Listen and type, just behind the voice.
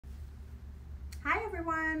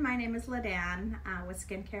everyone, my name is Ladan with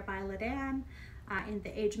Skincare by Ladan in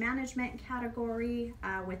the age management category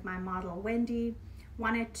with my model Wendy.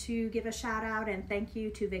 Wanted to give a shout out and thank you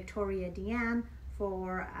to Victoria Deanne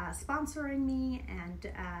for sponsoring me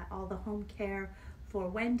and all the home care for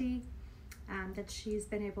Wendy that she's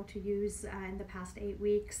been able to use in the past 8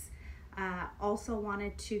 weeks. Also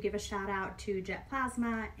wanted to give a shout out to Jet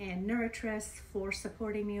Plasma and Neuratris for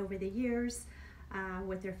supporting me over the years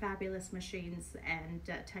with their fabulous machines and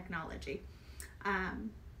technology.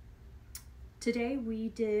 Today we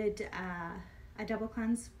did a double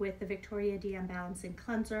cleanse with the Victoria Deanne Balancing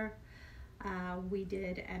Cleanser. We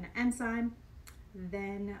did an enzyme,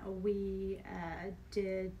 then we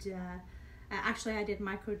actually I did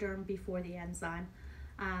microderm before the enzyme.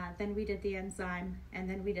 Then we did the enzyme, and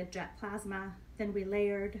then we did Jet Plasma. Then we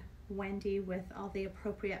layered Wendy with all the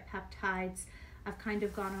appropriate peptides. I've kind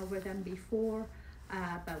of gone over them before,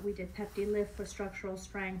 but we did PeptiLift for structural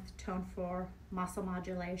strength, Tone for muscle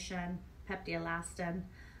modulation, PeptiElastin,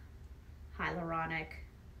 Hyaluronic,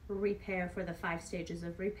 Repair for the 5 stages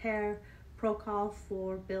of repair, Procol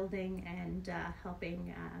for building and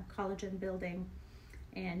helping collagen building,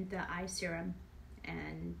 and the eye serum.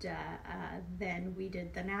 And then we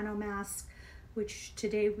did the nano mask, which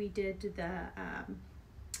today we did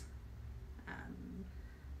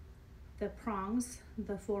the prongs,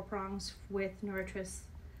 the 4 prongs with Neuratris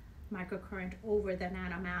microcurrent over the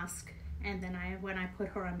nano mask. And then when I put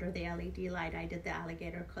her under the LED light, I did the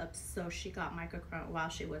alligator clips, so she got microcurrent while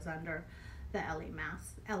she was under the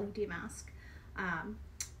LED mask.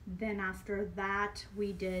 Then after that,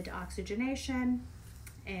 we did oxygenation,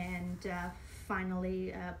 and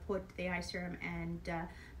finally put the eye serum and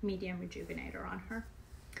medium rejuvenator on her.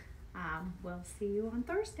 We'll see you on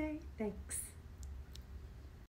Thursday. Thanks.